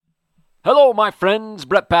Hello, my friends.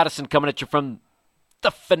 Brett Pattison coming at you from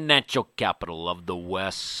the financial capital of the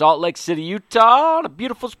West, Salt Lake City, Utah, on a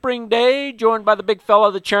beautiful spring day, joined by the big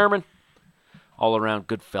fella, the chairman. All around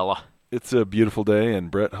good fella. It's a beautiful day,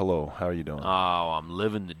 and Brett, hello. How are you doing? Oh, I'm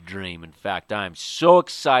living the dream. In fact, I'm so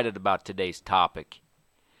excited about today's topic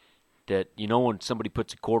that, you know, when somebody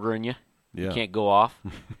puts a quarter in you, Yeah. you can't go off.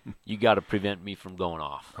 You got to prevent me from going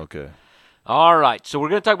off. Okay. All right, so we're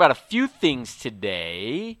going to talk about a few things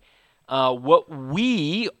today. What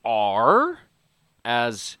we are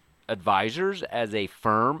as advisors, as a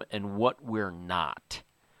firm, and what we're not.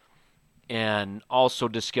 And also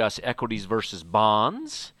discuss equities versus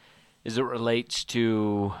bonds as it relates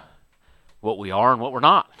to what we are and what we're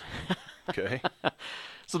not. Okay.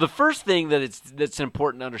 So the first thing that's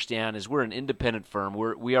important to understand is we're an independent firm.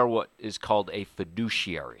 We are what is called a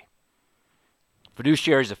fiduciary.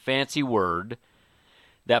 Fiduciary is a fancy word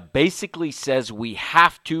that basically says we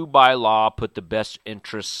have to, by law, put the best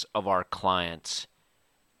interests of our clients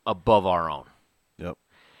above our own. Yep.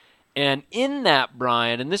 And in that,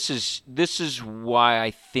 Brian, and this is why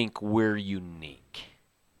I think we're unique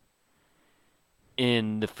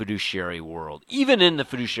in the fiduciary world, even in the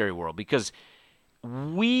fiduciary world, because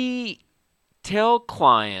we tell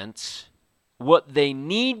clients what they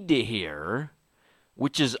need to hear,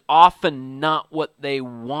 which is often not what they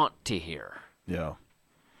want to hear. Yeah.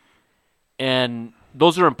 And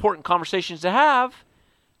those are important conversations to have.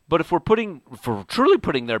 But if we're truly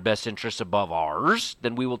putting their best interests above ours,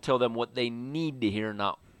 then we will tell them what they need to hear,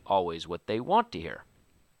 not always what they want to hear.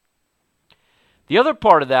 The other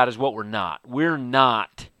part of that is what we're not. We're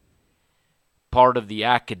not part of the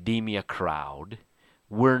academia crowd.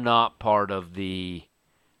 We're not part of the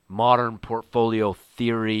modern portfolio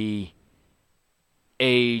theory,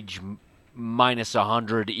 age minus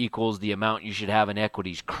 100 equals the amount you should have in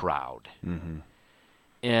equities crowd. Mm-hmm.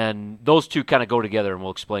 And those two kind of go together, and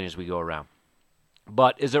we'll explain as we go around.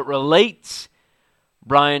 But as it relates,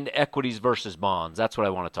 Brian, to equities versus bonds, that's what I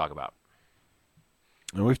want to talk about.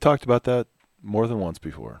 And we've talked about that more than once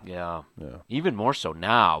before. Yeah. Yeah. Even more so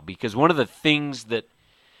now, because one of the things that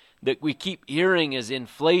we keep hearing is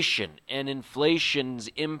inflation and inflation's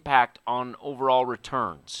impact on overall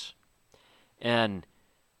returns. And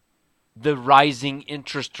the rising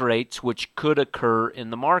interest rates which could occur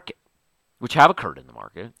in the market, which have occurred in the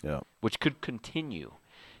market, Yeah. which could continue,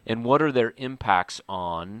 and what are their impacts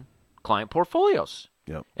on client portfolios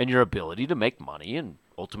Yep. and your ability to make money and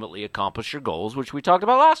ultimately accomplish your goals, which we talked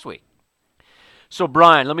about last week. So,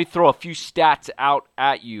 Brian, let me throw a few stats out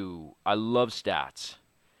at you. I love stats.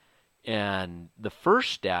 And the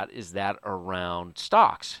first stat is that around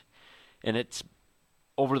stocks. And it's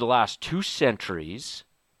over the last 2 centuries,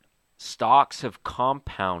 stocks have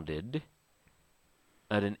compounded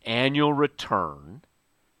at an annual return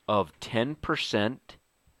of 10%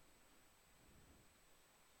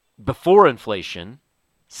 before inflation,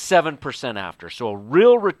 7% after. So a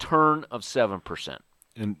real return of 7%.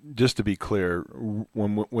 And just to be clear,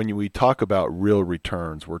 when we talk about real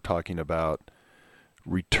returns, we're talking about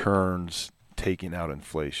returns taking out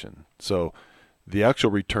inflation. So the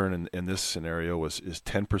actual return in this scenario is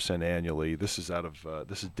 10% annually. This is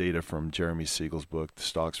this is data from Jeremy Siegel's book, The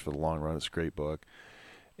Stocks for the Long Run. It's a great book.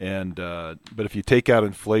 And but if you take out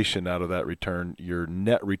inflation out of that return, your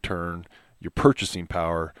net return, your purchasing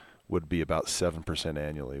power would be about 7%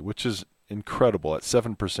 annually, which is incredible. At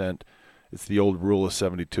 7%, it's the old rule of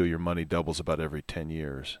 72. Your money doubles about every 10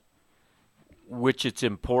 years. Which it's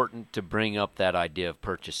important to bring up that idea of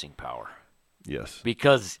purchasing power. Yes.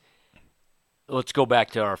 Because let's go back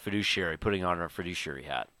to our fiduciary, putting on our fiduciary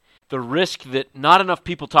hat. The risk that not enough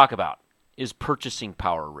people talk about is purchasing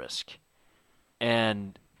power risk.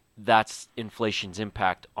 And that's inflation's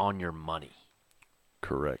impact on your money.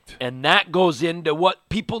 Correct. And that goes into what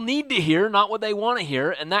people need to hear, not what they want to hear.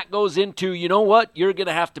 And that goes into, you know what, you're going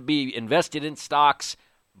to have to be invested in stocks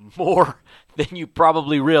more than you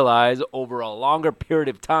probably realize over a longer period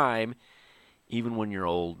of time, even when you're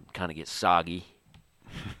old, kind of get soggy,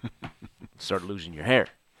 start losing your hair.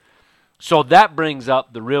 So that brings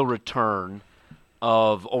up the real return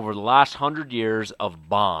of over the last 100 years of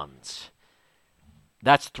bonds.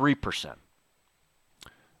 That's 3%.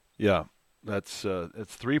 Yeah, that's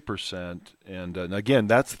 3%, and again,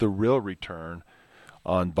 that's the real return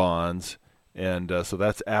on bonds, and so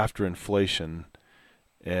that's after inflation.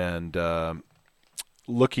 And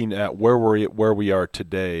looking at where we are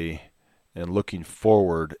today, and looking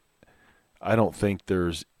forward, I don't think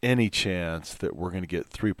there's any chance that we're going to get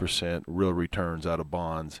 3% real returns out of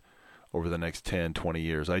bonds over the next 10, 20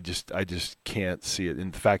 years. I just can't see it.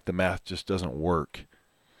 In fact, the math just doesn't work.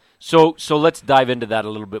 So let's dive into that a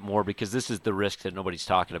little bit more, because this is the risk that nobody's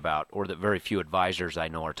talking about, or that very few advisors I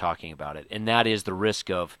know are talking about it, and that is the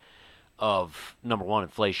risk of number one,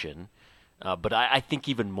 inflation, but I think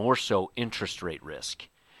even more so interest rate risk.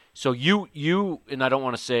 So you and I don't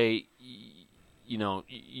want to say,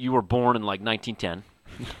 you were born in like 1910.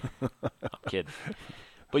 I'm kidding.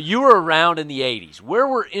 But you were around in the 80s. Where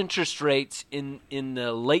were interest rates in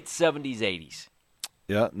the late 70s, 80s?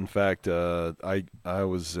 Yeah, in fact, I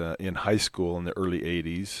was in high school in the early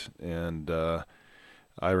 80s, and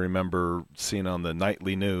I remember seeing on the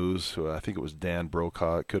nightly news, I think it was Dan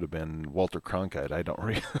Brokaw, it could have been Walter Cronkite, I don't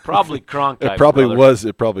remember. Probably Cronkite. It probably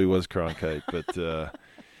brother. was Cronkite, but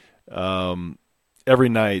every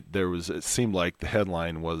night it seemed like the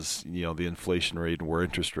headline was, the inflation rate and where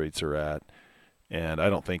interest rates are at. And I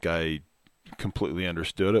don't think I completely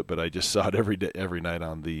understood it, but I just saw it every night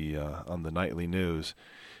on the nightly news.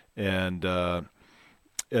 And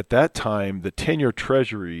at that time, the 10-year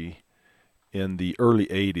Treasury in the early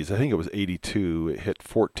 80s, I think it was 82, it hit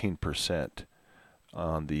 14%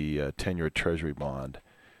 on the 10-year Treasury bond.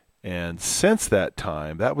 And since that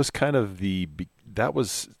time, that was kind of the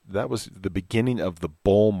beginning of the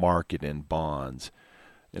bull market in bonds,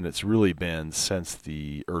 and it's really been since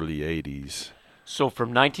the early 80s. So from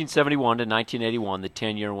 1971 to 1981, the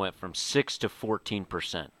 10-year went from 6 to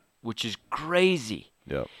 14%, which is crazy.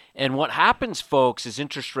 Yep. And what happens, folks, is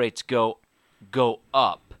interest rates go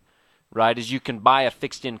up, right? As you can buy a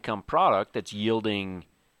fixed income product that's yielding,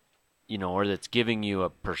 or that's giving you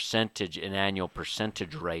an annual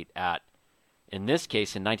percentage rate at, in this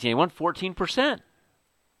case, in 1981, 14%.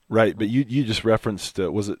 Right, but you just referenced,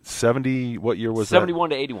 was it 70, what year was 71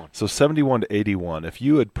 that? 71 to 81. So 71 to 81, if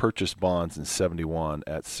you had purchased bonds in 71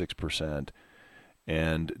 at 6%,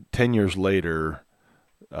 and 10 years later,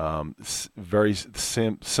 very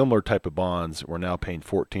similar type of bonds were now paying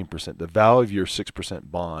 14%, the value of your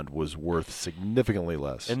 6% bond was worth significantly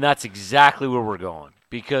less. And that's exactly where we're going,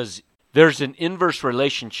 because there's an inverse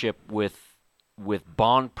relationship with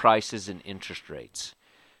bond prices and interest rates.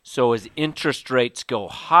 So as interest rates go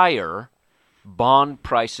higher, bond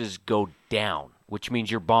prices go down, which means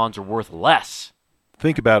your bonds are worth less.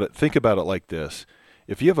 Think about it like this.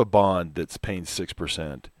 If you have a bond that's paying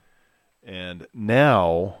 6%, and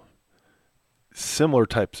now similar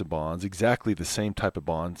types of bonds, exactly the same type of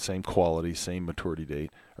bond, same quality, same maturity date,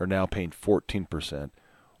 are now paying 14%,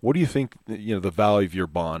 what do you think the value of your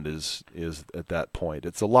bond is at that point?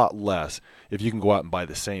 It's a lot less if you can go out and buy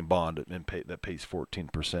the same bond that pays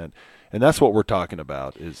 14%, and that's what we're talking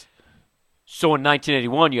about. So in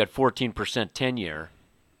 1981, you had 14% 10-year.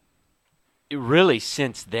 Really,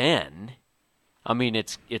 since then, I mean,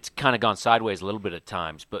 it's kind of gone sideways a little bit at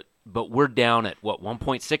times, but we're down at what,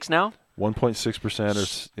 1.6 now?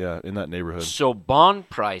 1.6%, or in that neighborhood. So bond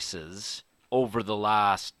prices over the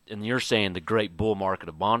last, and you're saying the great bull market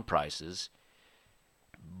of bond prices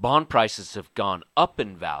have gone up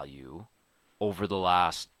in value over the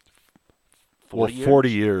last 40 years?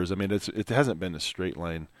 40 years. I mean, it hasn't been a straight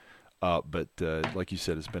line up, but like you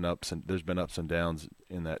said, there's been ups and downs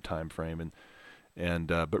in that time frame,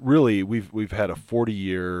 but really we've had a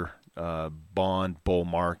 40-year bond bull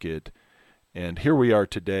market. And here we are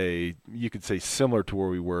today, you could say similar to where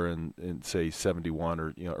we were in say 71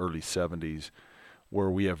 or early 70s, where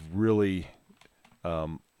we have really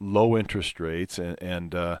low interest rates,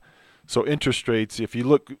 and so interest rates. If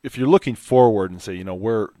you're looking forward and say, I'm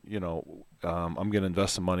going to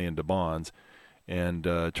invest some money into bonds, and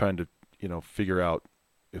trying to figure out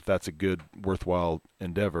if that's a good, worthwhile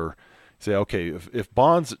endeavor. Say, okay, if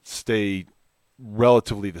bonds stay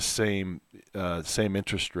relatively the same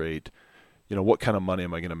interest rate, what kind of money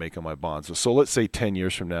am I going to make on my bonds? So let's say 10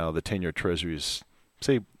 years from now, the 10-year Treasury is,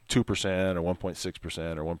 say, 2% or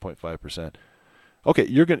 1.6% or 1.5%. Okay,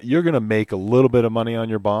 you're going to make a little bit of money on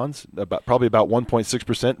your bonds, probably about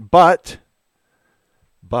 1.6%, but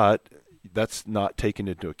that's not taking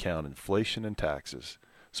into account inflation and taxes.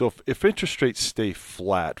 So if interest rates stay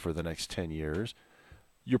flat for the next 10 years,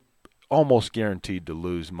 you're almost guaranteed to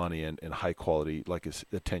lose money in high quality, like a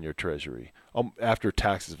 10-year Treasury, after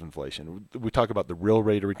taxes of inflation. We talk about the real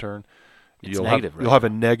rate of return. You'll have a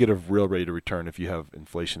negative real rate of return if you have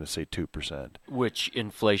inflation of, say, 2%. Which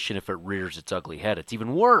inflation, if it rears its ugly head, it's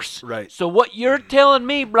even worse. Right. So what you're telling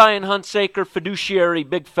me, Brian Hunsaker, fiduciary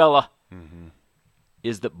big fella,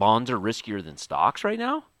 is that bonds are riskier than stocks right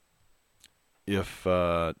now? If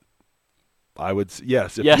I would,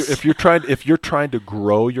 yes. Yes. If you're trying to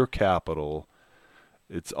grow your capital,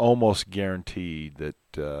 it's almost guaranteed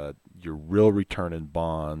that your real return in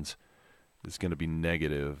bonds is going to be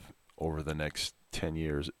negative over the next 10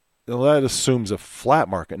 years. that assumes a flat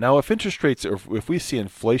market. Now, if interest rates, or if we see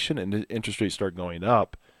inflation and interest rates start going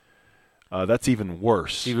up, that's even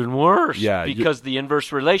worse. It's even worse. Yeah, because the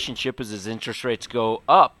inverse relationship is as interest rates go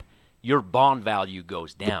up, your bond value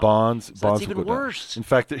goes down. The bonds that's will even go worse. Down. In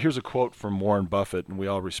fact, here's a quote from Warren Buffett, and we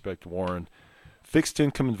all respect Warren. Fixed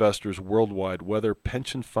income investors worldwide, whether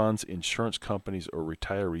pension funds, insurance companies, or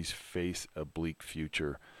retirees, face a bleak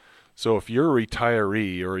future. So if you're a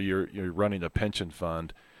retiree or you're running a pension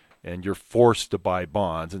fund and you're forced to buy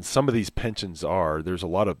bonds, and some of these pensions there's a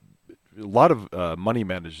lot of money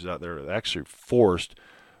managers out there that are actually forced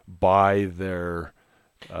by their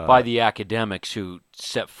by the academics who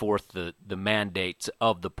set forth the mandates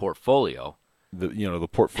of the portfolio. The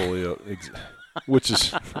portfolio, which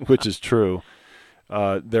is true.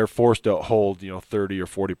 They're forced to hold 30 or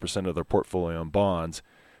 40% of their portfolio in bonds.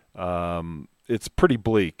 It's pretty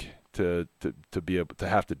bleak to be able to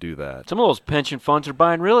have to do that. Some of those pension funds are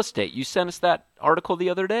buying real estate. You sent us that article the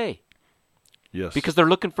other day. Yes. Because they're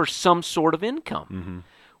looking for some sort of income. Mm-hmm.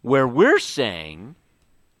 Where we're saying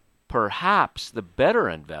perhaps the better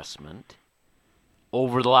investment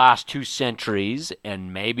over the last 2 centuries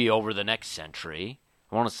and maybe over the next century,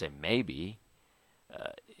 I want to say maybe,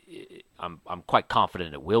 I'm quite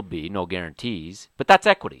confident it will be, no guarantees, but that's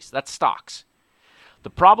equities, that's stocks. The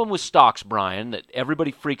problem with stocks, Brian, that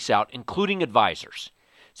everybody freaks out, including advisors.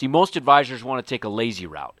 See, most advisors want to take a lazy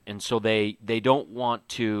route, and so they don't want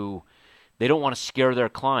to scare their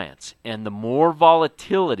clients. And the more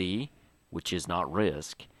volatility, which is not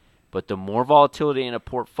risk, but the more volatility in a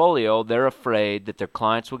portfolio, they're afraid that their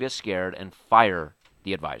clients will get scared and fire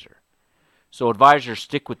the advisor. So advisors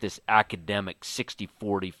stick with this academic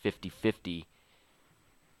 60-40, 50-50,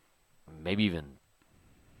 maybe even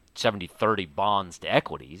 70-30 bonds to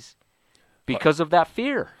equities because of that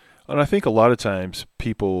fear. And I think a lot of times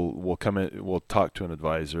people will will talk to an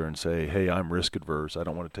advisor and say, "Hey, I'm risk adverse. I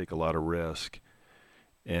don't want to take a lot of risk."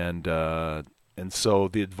 And so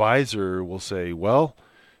the advisor will say, "Well,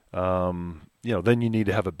 then you need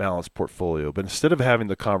to have a balanced portfolio." But instead of having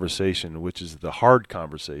the conversation, which is the hard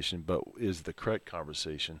conversation, but is the correct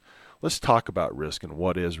conversation, let's talk about risk and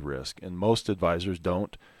what is risk. And most advisors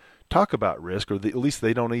don't talk about risk, or at least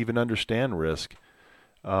they don't even understand risk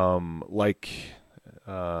like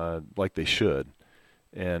they should.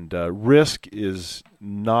 And risk is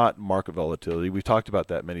not market volatility. We've talked about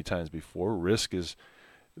that many times before. Risk is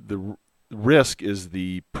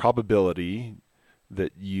the probability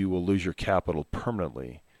that you will lose your capital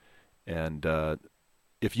permanently. And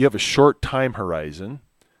if you have a short time horizon,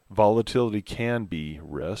 volatility can be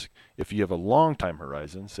risk. If you have a long time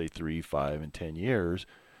horizon, say 3, 5, and 10 years,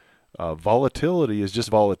 volatility is just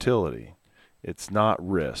volatility. It's not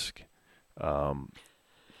risk.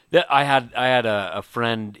 I had a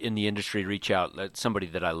friend in the industry reach out, somebody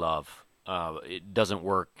that I love. It doesn't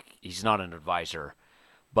work. He's not an advisor,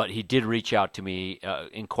 but he did reach out to me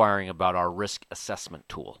inquiring about our risk assessment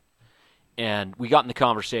tool. And we got in the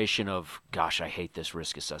conversation of, gosh, I hate this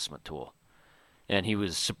risk assessment tool. And he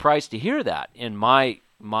was surprised to hear that. And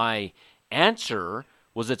my answer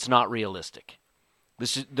was it's not realistic.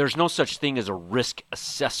 There's no such thing as a risk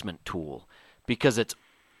assessment tool because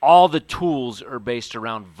all the tools are based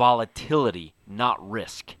around volatility, not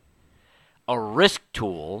risk. A risk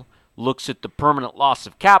tool looks at the permanent loss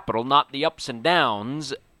of capital, not the ups and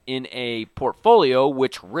downs in a portfolio,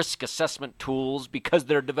 which risk assessment tools, because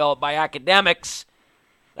they're developed by academics,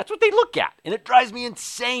 that's what they look at, and it drives me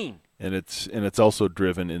insane. And it's also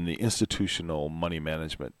driven in the institutional money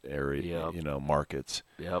management area, Yep. Markets.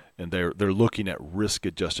 Yep. And they're looking at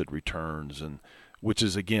risk-adjusted returns, and which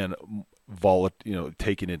is again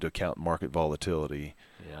taking into account market volatility.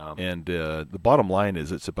 Yeah. And the bottom line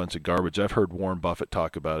is it's a bunch of garbage. I've heard Warren Buffett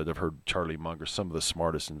talk about it. I've heard Charlie Munger, some of the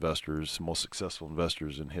smartest investors, most successful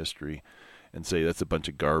investors in history, and say that's a bunch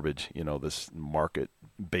of garbage. This market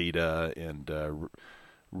beta and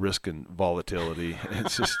risk and volatility.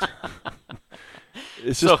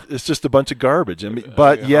 It's just a bunch of garbage. I mean,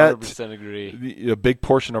 but yet 100% agree. A big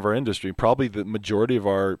portion of our industry, probably the majority of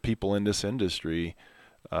our people in this industry,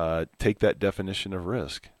 take that definition of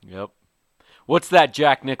risk. Yep. What's that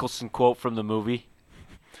Jack Nicholson quote from the movie?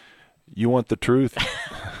 You want the truth?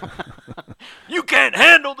 You can't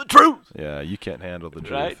handle the truth. Yeah, you can't handle the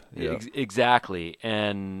truth. Right? Yep. Exactly.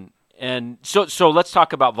 And so let's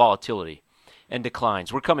talk about volatility and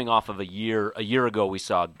declines. We're coming off of a year ago we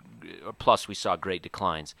saw great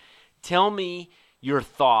declines. Tell me your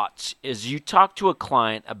thoughts as you talk to a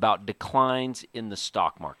client about declines in the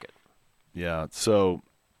stock market. Yeah, so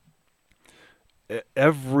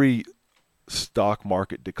every stock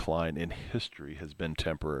market decline in history has been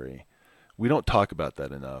temporary. We don't talk about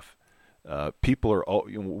that enough. People are all,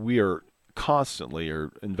 we are constantly,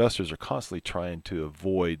 or investors are constantly trying to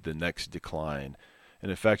avoid the next decline. And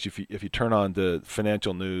in fact, if you turn on the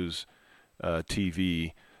financial news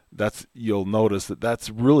TV, you'll notice that's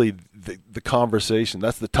really the conversation.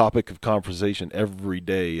 That's the topic of conversation every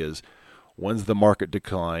day is when's the market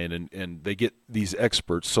decline, and they get these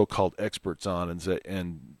experts, so-called experts, on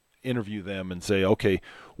and interview them and say, okay,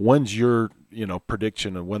 when's your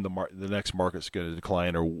prediction of when the next market's going to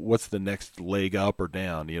decline, or what's the next leg up or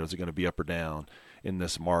down? Is it going to be up or down in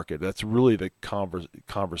this market? That's really the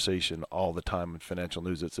conversation all the time in financial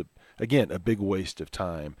news. It's again a big waste of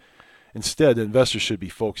time. Instead, investors should be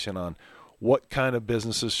focusing on what kind of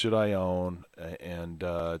businesses should I own, and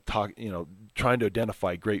trying to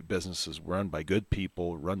identify great businesses run by good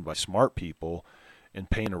people, run by smart people,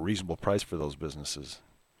 and paying a reasonable price for those businesses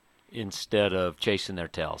instead of chasing their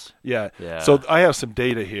tails. Yeah. So I have some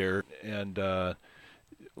data here, and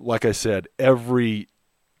like I said, every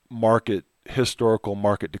historical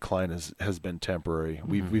market decline has been temporary.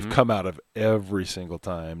 We've come out of every single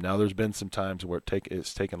time. Now there's been some times where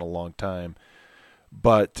it's taken a long time,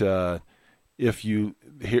 but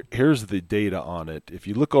here's the data on it. If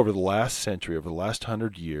you look over the last century, over the last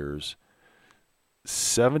 100 years,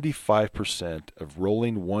 75% of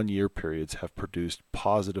rolling 1-year periods have produced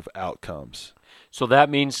positive outcomes. So that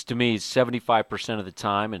means to me 75% of the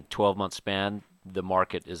time in 12-month span, the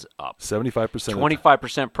market is up. 75%.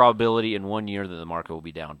 25% probability in 1 year that the market will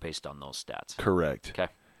be down based on those stats. Correct. Okay.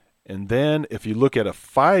 And then if you look at a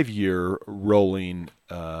 5-year rolling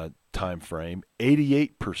time frame,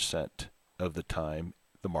 88% of the time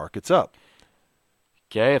the market's up.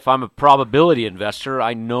 Okay, if I'm a probability investor,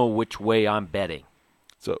 I know which way I'm betting.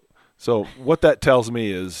 So what that tells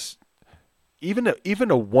me is even a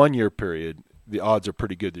 1-year period, the odds are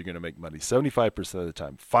pretty good you're going to make money, 75% of the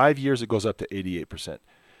time. 5 years, it goes up to 88%.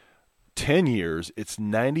 10 years, it's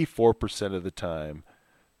 94% of the time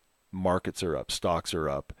markets are up, stocks are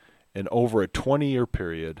up. And over a 20-year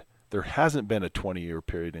period, there hasn't been a 20-year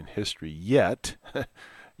period in history yet,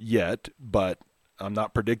 but I'm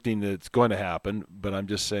not predicting that it's going to happen, but I'm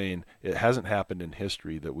just saying it hasn't happened in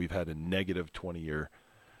history that we've had a negative 20-year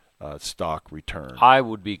stock return. I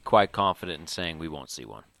would be quite confident in saying we won't see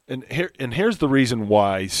one. And here's the reason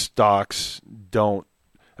why stocks don't.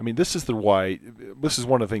 I mean, this is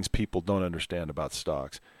one of the things people don't understand about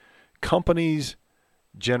stocks. Companies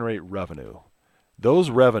generate revenue.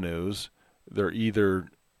 Those revenues, they're either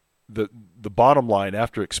the bottom line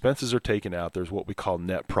after expenses are taken out. There's what we call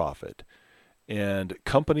net profit, and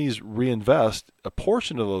companies reinvest a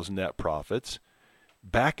portion of those net profits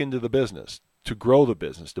back into the business, to grow the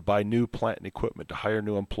business, to buy new plant and equipment, to hire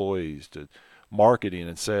new employees, to marketing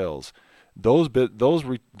and sales.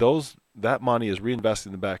 That money is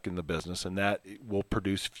reinvested back in the business, and that will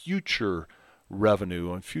produce future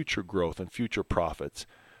revenue and future growth and future profits.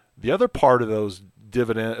 The other part of those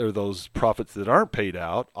dividend or those profits that aren't paid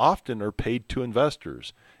out often are paid to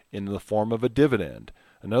investors in the form of a dividend.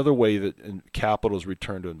 Another way that capital is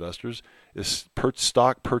returned to investors is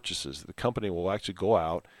stock purchases. The company will actually go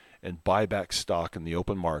out and buy back stock in the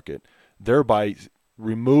open market, thereby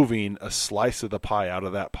removing a slice of the pie out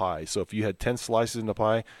of that pie. So if you had 10 slices in the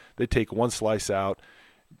pie, they take one slice out.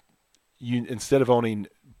 You, instead of owning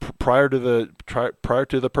prior to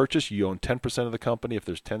the purchase, you own 10% of the company. If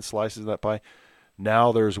there's 10 slices in that pie,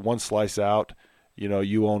 now there's one slice out.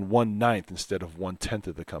 You own 1/9 instead of 1/10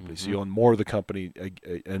 of the company. So you own more of the company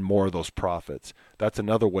and more of those profits. That's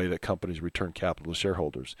another way that companies return capital to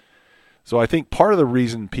shareholders. So I think part of the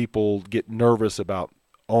reason people get nervous about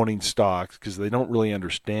owning stocks because they don't really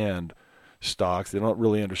understand stocks. They don't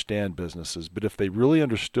really understand businesses. But if they really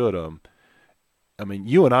understood them, I mean,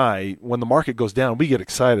 you and I, when the market goes down, we get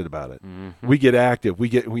excited about it. Mm-hmm. We get active.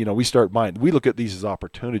 We start buying. We look at these as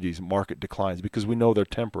opportunities in market declines because we know they're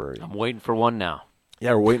temporary. I'm waiting for one now.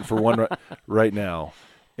 Yeah, we're waiting for one right now.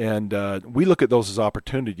 And we look at those as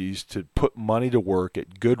opportunities to put money to work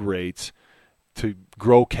at good rates to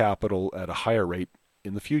grow capital at a higher rate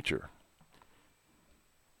in the future.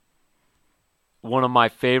 One of my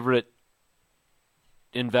favorite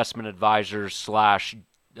investment advisors /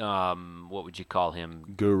 what would you call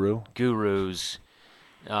him? Gurus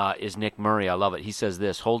is Nick Murray. I love it. He says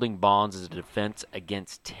this: holding bonds is a defense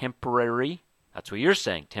against temporary, that's what you're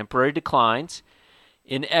saying, temporary declines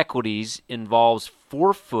in equities involves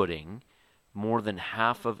forfeiting more than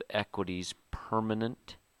half of equity's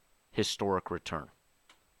permanent historic return.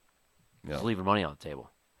 Yeah. Just leaving money on the table.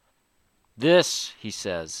 This, he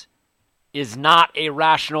says, is not a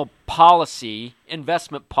rational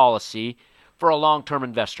investment policy for a long-term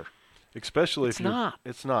investor. Especially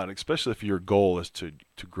if your goal is to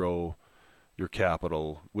grow your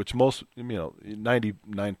capital, which most,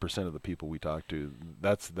 99% of the people we talk to,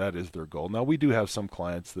 that is their goal. Now we do have some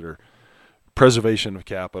clients that are preservation of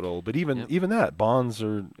capital, but even that, bonds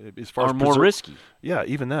are, as far as more risky. Yeah,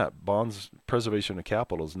 even that, bonds, preservation of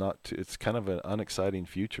capital is not. It's kind of an unexciting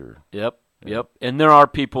future. Yep. And there are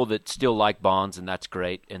people that still like bonds, and that's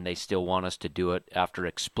great, and they still want us to do it. After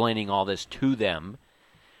explaining all this to them,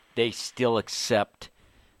 they still accept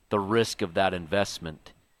the risk of that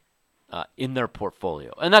investment in their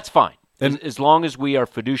portfolio, and that's fine. And as long as we are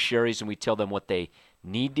fiduciaries and we tell them what they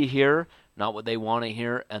need to hear, not what they want to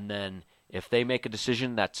hear, and then if they make a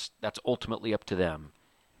decision, that's ultimately up to them.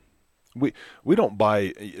 We don't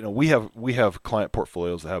buy. We have client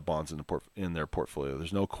portfolios that have bonds in their portfolio.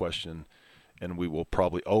 There's no question, and we will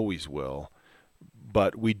probably always will.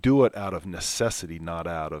 But we do it out of necessity, not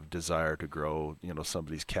out of desire to grow.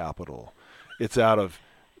 Somebody's capital. It's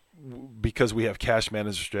because we have cash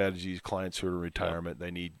management strategies. Clients who are in retirement,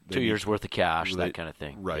 they need 2 years worth of cash, that kind of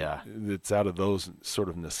thing. Right. Yeah. It's out of those sort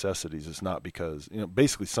of necessities. It's not because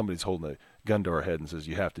basically somebody's holding a gun to our head and says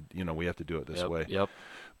you have to. We have to do it this way. Yep.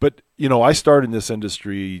 But I started in this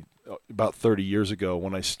industry about 30 years ago.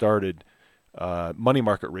 When I started, money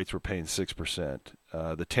market rates were paying 6%.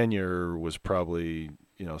 The 10-year was probably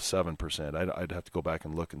 7%. I'd have to go back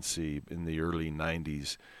and look and see in the early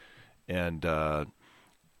 90s. And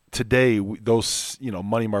today, those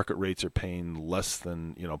money market rates are paying less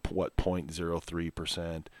than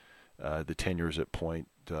 0.03%. The 10-year is at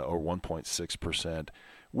 1.6%.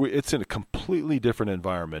 It's in a completely different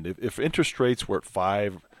environment. If interest rates were at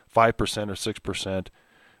 5% or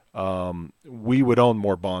 6%, we would own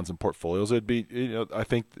more bonds and portfolios. It'd be, I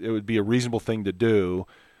think it would be a reasonable thing to do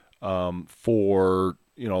for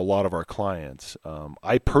a lot of our clients.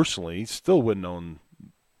 I personally still wouldn't own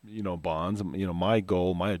bonds. My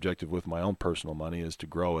goal, my objective with my own personal money is to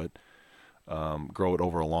grow it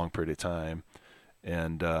over a long period of time.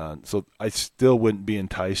 And so I still wouldn't be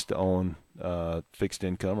enticed to own fixed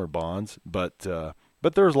income or bonds, but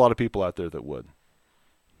there's a lot of people out there that would.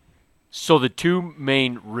 So the two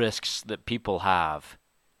main risks that people have,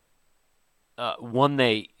 one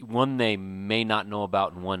they may not know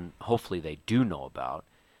about, and one hopefully they do know about,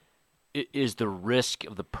 is the risk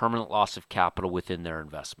of the permanent loss of capital within their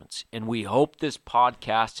investments. And we hope this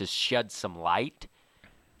podcast has shed some light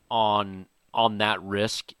on that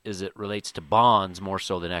risk as it relates to bonds more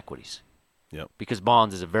so than equities. Yep. Because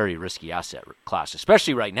bonds is a very risky asset class,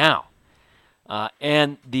 especially right now.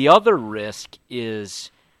 And the other risk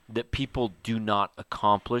is that people do not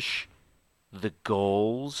accomplish the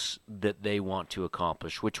goals that they want to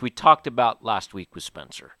accomplish, which we talked about last week with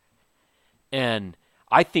Spencer. And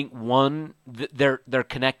I think they're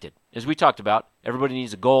connected. As we talked about, everybody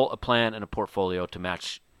needs a goal, a plan, and a portfolio to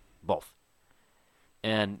match both.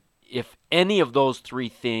 And if any of those three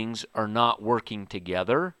things are not working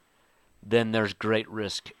together, then there's great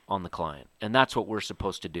risk on the client. And that's what we're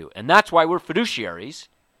supposed to do. And that's why we're fiduciaries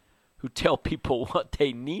who tell people what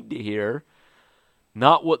they need to hear,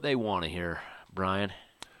 not what they want to hear, Brian.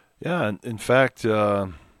 Yeah, in fact,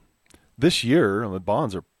 this year, the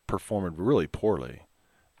bonds are performing really poorly.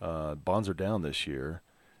 Bonds are down this year,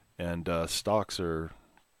 and stocks are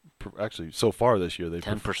actually, so far this year, they've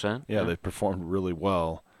 10%? They've performed really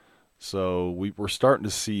well. So we're starting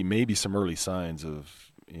to see maybe some early signs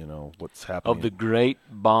of what's happening. Of the great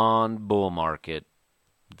bond bull market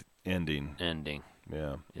ending.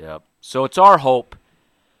 Yeah. Yep. So it's our hope,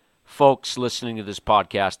 folks listening to this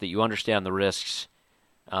podcast, that you understand the risks,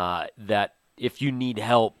 that if you need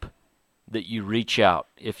help, that you reach out.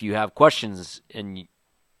 If you have questions and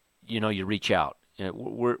you reach out.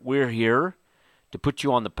 We're here to put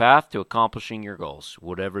you on the path to accomplishing your goals,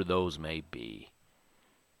 whatever those may be.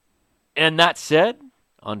 And that said,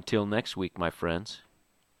 until next week, my friends,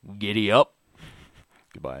 giddy up.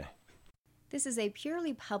 Goodbye. This is a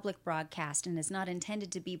purely public broadcast and is not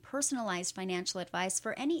intended to be personalized financial advice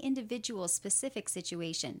for any individual's specific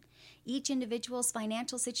situation. Each individual's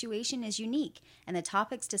financial situation is unique, and the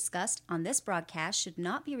topics discussed on this broadcast should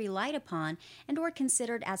not be relied upon and or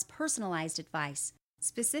considered as personalized advice.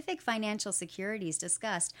 Specific financial securities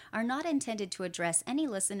discussed are not intended to address any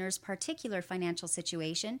listener's particular financial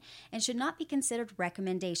situation and should not be considered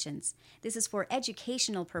recommendations. This is for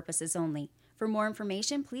educational purposes only. For more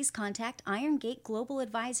information, please contact Iron Gate Global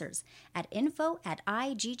Advisors at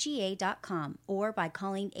info@igga.com or by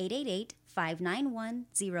calling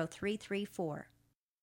 888-591-0334.